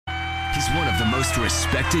one of the most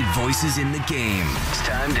respected voices in the game. It's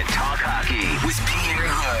time to talk hockey with Pierre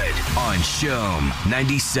Houde on Shome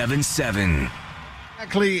 97.7.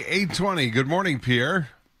 Exactly 8:20. Good morning, Pierre.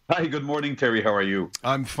 Hi, good morning, Terry. How are you?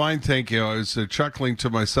 I'm fine, thank you. I was chuckling to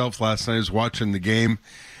myself last night. I was watching the game,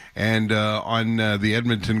 and on the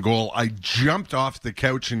Edmonton goal, I jumped off the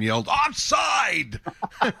couch and yelled, "Offside!"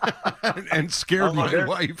 and scared my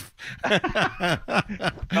wife.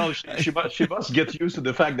 Well, she must get used to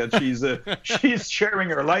the fact that she's sharing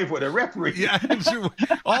her life with a referee. Yeah,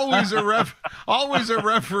 always a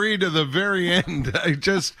referee to the very end.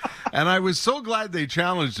 I was so glad they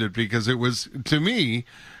challenged it, because it was, to me,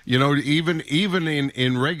 you know, even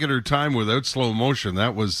in regular time without slow motion,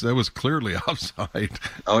 that was clearly offside.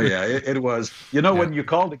 Oh yeah, it was. You know, when you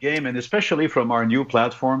call the game, and especially from our new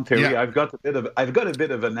platform, Terry, I've got a bit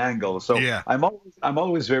of an angle. So I'm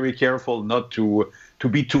always very careful not to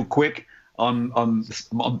be too quick on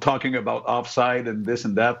talking about offside and this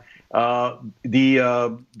and that.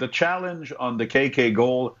 The challenge on the KK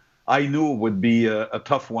goal, I knew would be a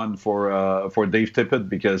tough one for Dave Tippett,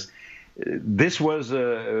 because this was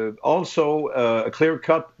also a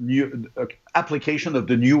clear-cut new application of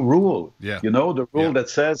the new rule. Yeah. You know, the rule that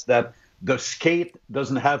says that the skate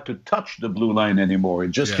doesn't have to touch the blue line anymore.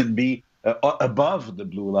 It just can be above the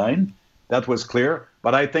blue line. That was clear.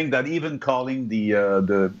 But I think that even calling the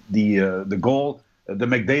goal, the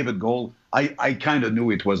McDavid goal, I kind of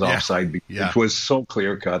knew it was offside, because it was so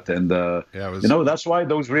clear-cut. And, you know, that's why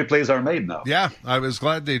those replays are made now. Yeah, I was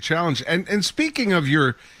glad they challenged. And speaking of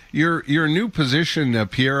your new position,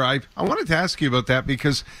 Pierre, I wanted to ask you about that,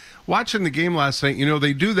 because watching the game last night, you know,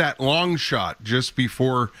 they do that long shot just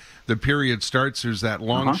before the period starts. There's that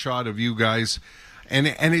long shot of you guys, and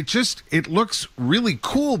it looks really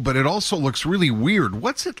cool, but it also looks really weird.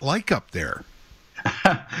 What's it like up there?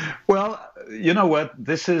 Well, you know what?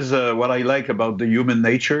 This is what I like about the human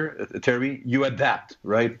nature, Terry. You adapt,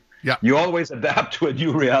 right? Yeah. You always adapt to a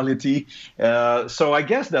new reality. So I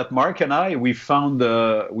guess that Mark and I, we found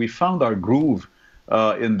our groove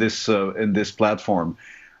in this platform.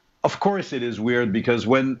 Of course, it is weird, because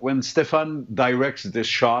when Stéphane directs this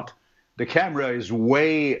shot, the camera is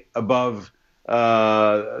way above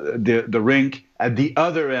the rink at the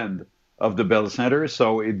other end of the Bell Center,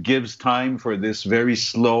 so it gives time for this very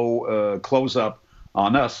slow close-up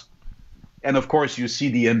on us. And of course, you see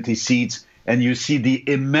the empty seats, and you see the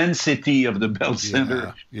immensity of the Bell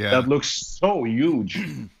Center that looks so huge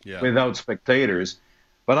without spectators.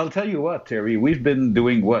 But I'll tell you what, Terry, we've been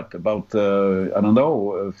doing about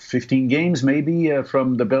 15 games maybe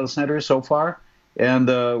from the Bell Center so far, and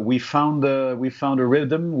we found a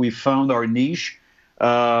rhythm, we found our niche.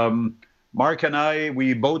 Mark and I,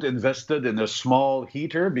 we both invested in a small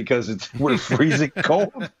heater because we're freezing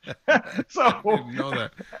cold. So I didn't know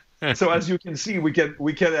that. So as you can see, we can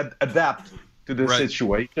adapt to the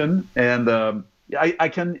situation, and I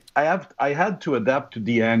had to adapt to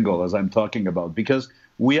the angle as I'm talking about, because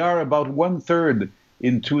we are about 1/3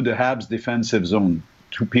 into the Habs defensive zone,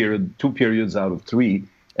 two periods out of 3,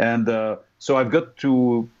 and so I've got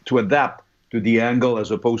to adapt to the angle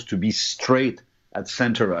as opposed to be straight at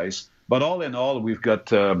center ice. But all in all, we've got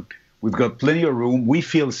plenty of room. We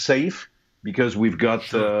feel safe because we've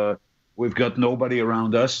got nobody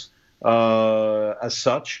around us as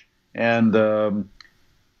such. And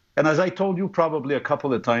as I told you probably a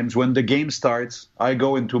couple of times, when the game starts, I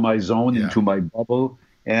go into my zone, into my bubble,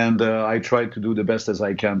 and I try to do the best as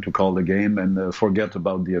I can to call the game and forget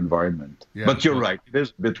about the environment. Yeah, but you're right; it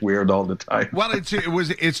is a bit weird all the time. Well,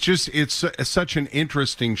 it's such an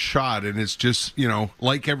interesting shot, and it's just, you know,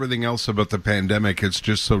 like everything else about the pandemic, it's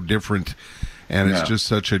just so different, and it's just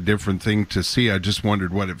such a different thing to see. I just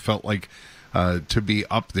wondered what it felt like to be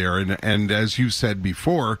up there, and as you said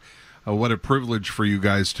before, what a privilege for you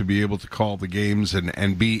guys to be able to call the games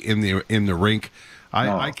and be in the rink.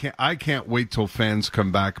 I can't wait till fans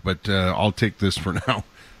come back, but I'll take this for now.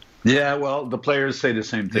 Yeah, well, the players say the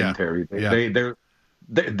same thing, Terry.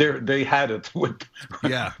 They had it with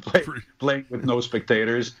playing with no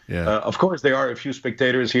spectators. Yeah. Of course, there are a few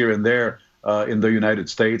spectators here and there in the United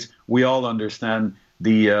States. We all understand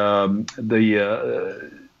the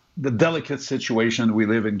delicate situation we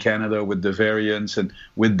live in Canada with the variants and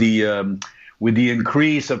with the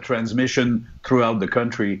increase of transmission throughout the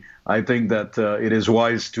country. I think that it is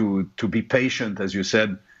wise to be patient, as you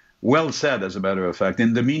said. Well said, as a matter of fact.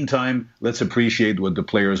 In the meantime, let's appreciate what the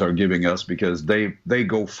players are giving us, because they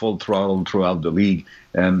go full throttle throughout the league,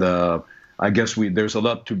 and I guess there's a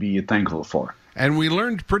lot to be thankful for. And we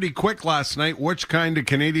learned pretty quick last night which kind of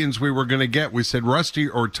Canadians we were going to get. We said rusty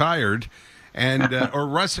or tired, and or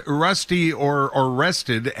rusty or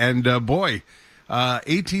rested, and boy.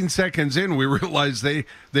 18 seconds in, we realized they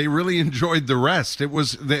really enjoyed the rest. They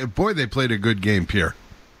played a good game, Pierre.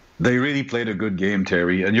 They really played a good game,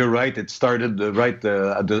 Terry. And you're right. It started with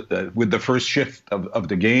the first shift of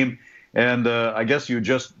the game, and I guess you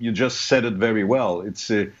just said it very well.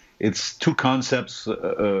 It's two concepts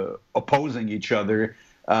opposing each other: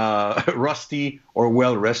 rusty or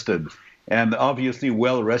well rested. And obviously,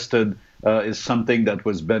 well rested is something that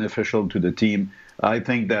was beneficial to the team. I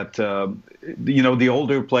think that the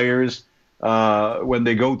older players, when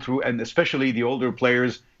they go through, and especially the older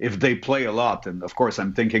players, if they play a lot, and of course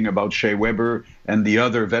I'm thinking about Shea Weber and the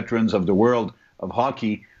other veterans of the world of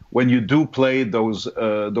hockey, when you do play those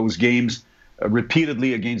games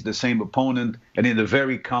repeatedly against the same opponent and in a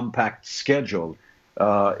very compact schedule,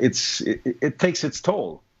 it takes its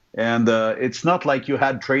toll. And it's not like you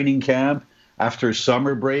had training camp after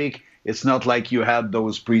summer break. It's not like you had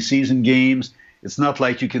those preseason games. It's not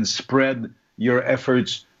like you can spread your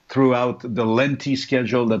efforts throughout the lengthy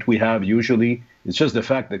schedule that we have usually. It's just the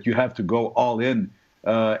fact that you have to go all in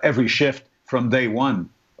every shift from day one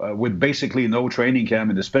with basically no training camp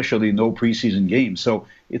and especially no preseason games. So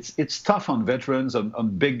it's tough on veterans,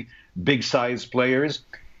 on big size players.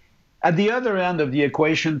 At the other end of the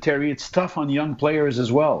equation, Terry, it's tough on young players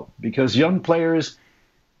as well, because young players,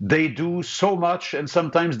 they do so much and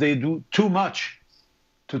sometimes they do too much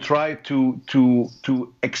to try to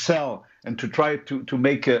excel and to try to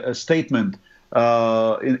make a statement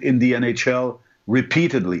in the NHL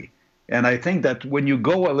repeatedly. And I think that when you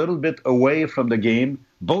go a little bit away from the game,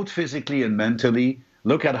 both physically and mentally,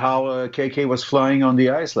 look at how KK was flying on the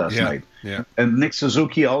ice last night. Yeah. And Nick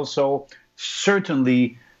Suzuki also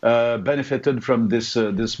certainly benefited from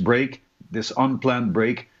this break, this unplanned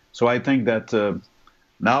break. So I think that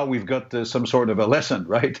now we've got some sort of a lesson,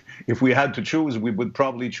 right? If we had to choose, we would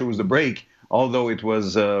probably choose the break, although it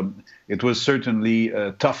was certainly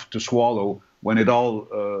tough to swallow when it all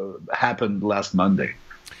happened last Monday.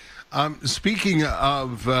 Speaking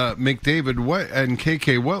of McDavid and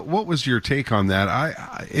KK, what was your take on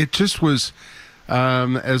that? It just was,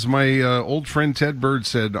 as my old friend Ted Bird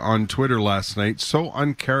said on Twitter last night, so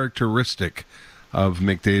uncharacteristic of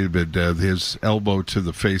McDavid, his elbow to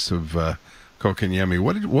the face of Kotkaniemi.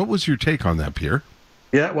 What was your take on that, Pierre?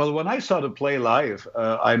 Yeah, well, when I saw the play live,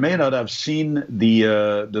 I may not have seen the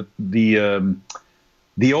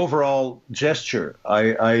overall gesture.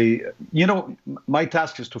 My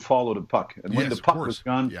task is to follow the puck, and when the puck was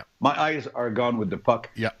gone, my eyes are gone with the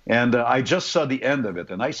puck. Yeah. And I just saw the end of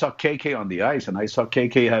it, and I saw KK on the ice, and I saw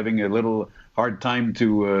KK having a little hard time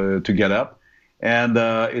to get up. And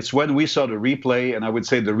it's when we saw the replay, and I would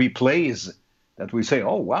say the replays, that we say,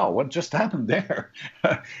 oh, wow, what just happened there?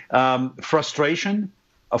 Frustration,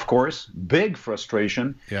 of course, big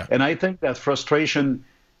frustration. Yeah. And I think that frustration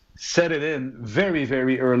set it in very,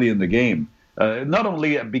 very early in the game. Not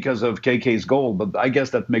only because of KK's goal, but I guess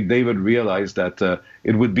that McDavid realized that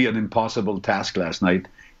it would be an impossible task last night.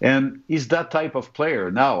 And he's that type of player.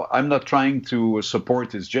 Now, I'm not trying to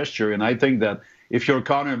support his gesture, and I think that if you're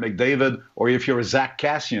Connor McDavid or if you're Zach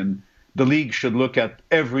Kassian, the league should look at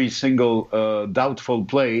every single doubtful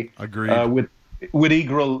play with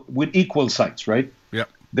equal sights, right? Yeah.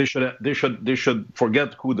 They should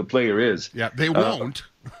forget who the player is. Yeah, they won't.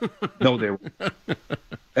 No, they won't.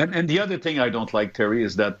 And the other thing I don't like, Terry,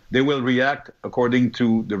 is that they will react according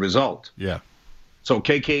to the result. Yeah. So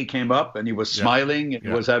KK came up and he was smiling and he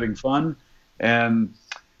was having fun, and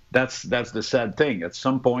that's the sad thing. At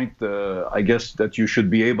some point, I guess that you should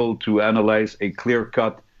be able to analyze a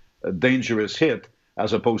clear-cut, dangerous hit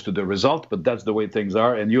as opposed to the result, but that's the way things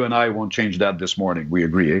are, and you and I won't change that this morning. We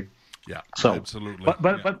agree, eh? Yeah, so, absolutely.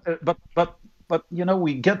 But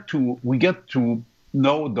we get to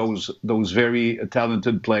know those very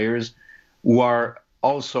talented players who are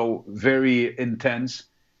also very intense,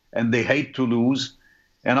 and they hate to lose.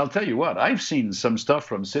 And I'll tell you what, I've seen some stuff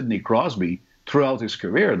from Sidney Crosby throughout his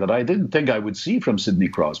career that I didn't think I would see from Sidney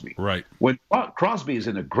Crosby. Right. When Crosby is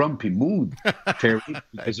in a grumpy mood, Terry,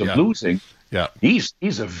 because of losing, he's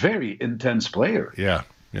a very intense player. Yeah,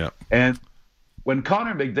 yeah. And when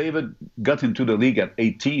Connor McDavid got into the league at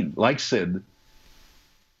 18, like Sid,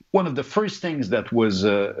 one of the first things that was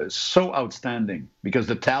so outstanding, because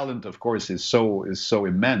the talent, of course, is so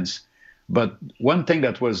immense, but one thing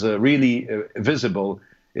that was really visible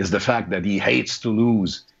is the fact that he hates to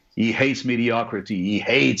lose. He hates mediocrity. He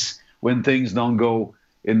hates when things don't go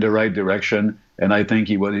in the right direction. And I think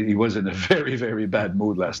he was in a very, very bad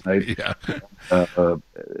mood last night. Yeah.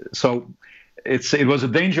 So it was a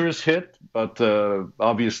dangerous hit, but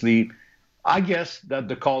obviously, I guess that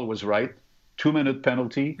the call was right. 2-minute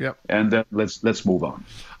penalty, and then let's move on.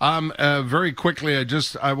 Very quickly,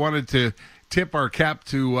 I wanted to tip our cap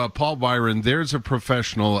to Paul Byron. There's a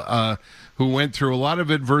professional who went through a lot of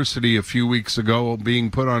adversity a few weeks ago,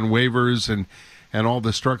 being put on waivers and all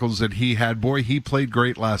the struggles that he had. Boy, he played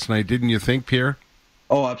great last night, didn't you think, Pierre?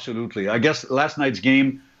 Oh, absolutely. I guess last night's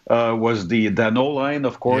game was the Dano line,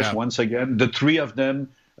 of course, once again. The three of them,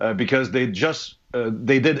 because they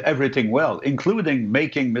did everything well, including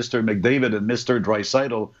making Mr. McDavid and Mr.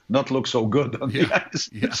 Draisaitl not look so good on the ice.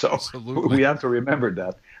 Yeah, so absolutely. we have to remember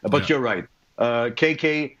that. But you're right.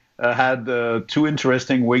 KK had two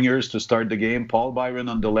interesting wingers to start the game, Paul Byron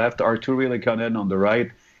on the left, Artturi Lehkonen on the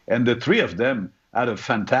right, and the three of them had a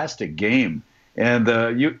fantastic game. And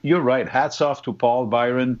you're right. Hats off to Paul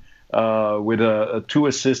Byron with a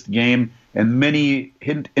 2-assist game and many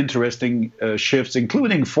interesting shifts,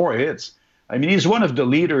 including 4 hits. I mean, he's one of the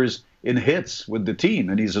leaders in hits with the team,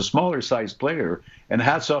 and he's a smaller-sized player. And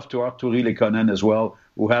hats off to Artturi Lehkonen as well,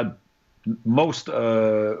 who had most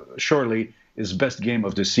surely his best game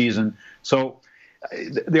of the season. So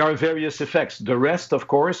there are various effects. The rest, of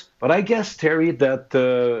course, but I guess, Terry,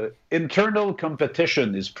 that internal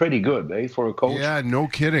competition is pretty good, for a coach. Yeah, no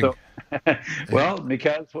kidding. So, well,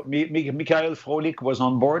 Mikhail Frolik was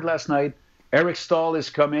on board last night. Eric Stahl is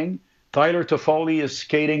coming. Tyler Toffoli is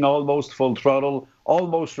skating almost full throttle,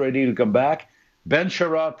 almost ready to come back. Ben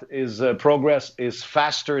Sherratt, progress is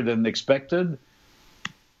faster than expected.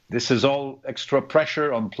 This is all extra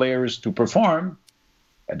pressure on players to perform.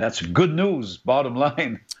 And that's good news, bottom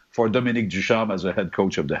line, for Dominique Ducharme as a head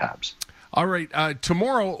coach of the Habs. All right.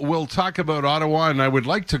 Tomorrow we'll talk about Ottawa, and I would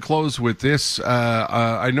like to close with this.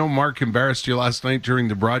 I know Mark embarrassed you last night during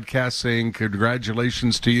the broadcast, saying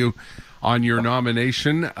congratulations to you on your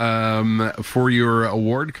nomination for your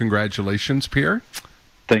award. Congratulations, Pierre.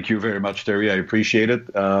 Thank you very much, Terry. I appreciate it.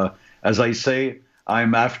 As I say,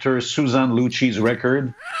 I'm after Suzanne Lucci's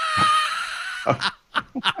record.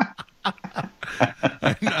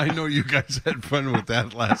 I know you guys had fun with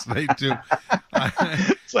that last night too.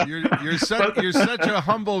 You're such a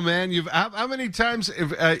humble man. How many times?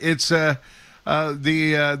 If it's the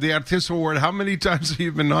Artist Award, how many times have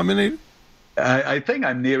you been nominated? I think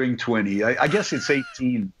I'm nearing 20. I guess it's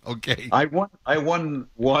 18. Okay. I won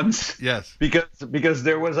once. Yes. Because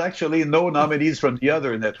there was actually no nominees from the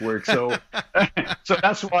other network. So so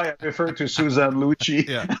that's why I refer to Suzanne Lucci.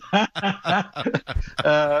 Yeah.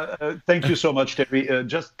 Thank you so much, Terry.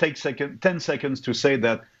 Just take 10 seconds to say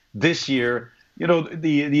that this year,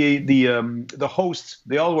 the hosts,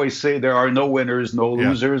 they always say there are no winners, no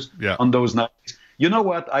losers on those nights. You know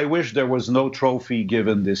what? I wish there was no trophy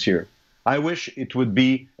given this year. I wish it would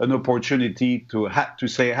be an opportunity to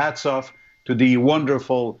say hats off to the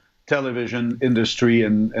wonderful television industry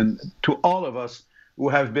and to all of us who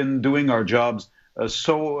have been doing our jobs with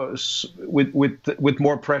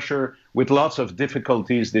more pressure, with lots of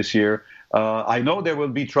difficulties this year. I know there will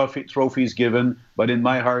be trophies given, but in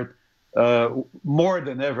my heart, more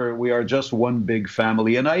than ever, we are just one big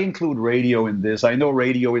family. And I include radio in this. I know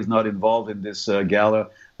radio is not involved in this gala,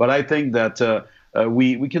 but I think that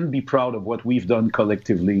we can be proud of what we've done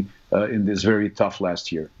collectively in this very tough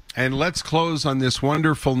last year. And let's close on this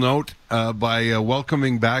wonderful note by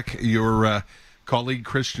welcoming back your colleague,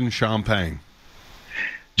 Christian Champagne.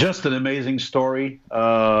 Just an amazing story.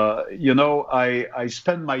 I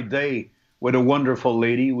spend my day with a wonderful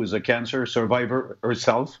lady who is a cancer survivor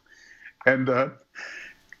herself. And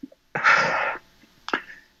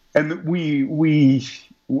we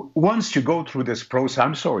once you go through this process,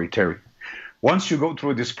 I'm sorry, Terry. Once you go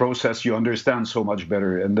through this process, you understand so much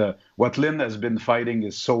better. And what Lynn has been fighting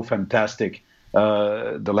is so fantastic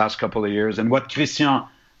the last couple of years. And what Christian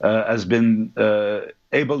has been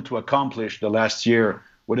able to accomplish the last year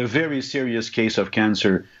with a very serious case of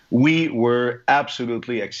cancer, we were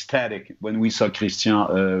absolutely ecstatic when we saw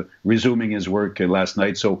Christian resuming his work last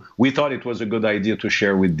night. So we thought it was a good idea to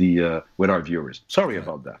share with our viewers. Sorry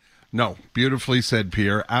about that. No, beautifully said,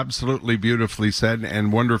 Pierre. Absolutely beautifully said,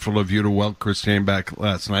 and wonderful of you to welcome Christian back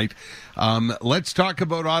last night. Let's talk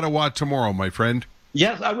about Ottawa tomorrow, my friend.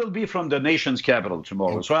 Yes, I will be from the nation's capital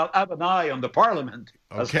tomorrow, so I'll have an eye on the Parliament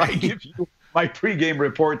as I give you my pregame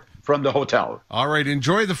report from the hotel. All right,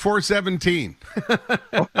 enjoy the 417.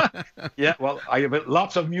 Yeah, well, I have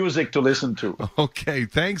lots of music to listen to. Okay,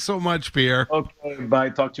 thanks so much, Pierre. Okay,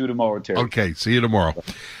 bye. Talk to you tomorrow, Terry. Okay, see you tomorrow.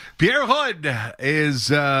 Pierre Houde is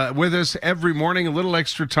with us every morning, a little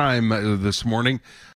extra time this morning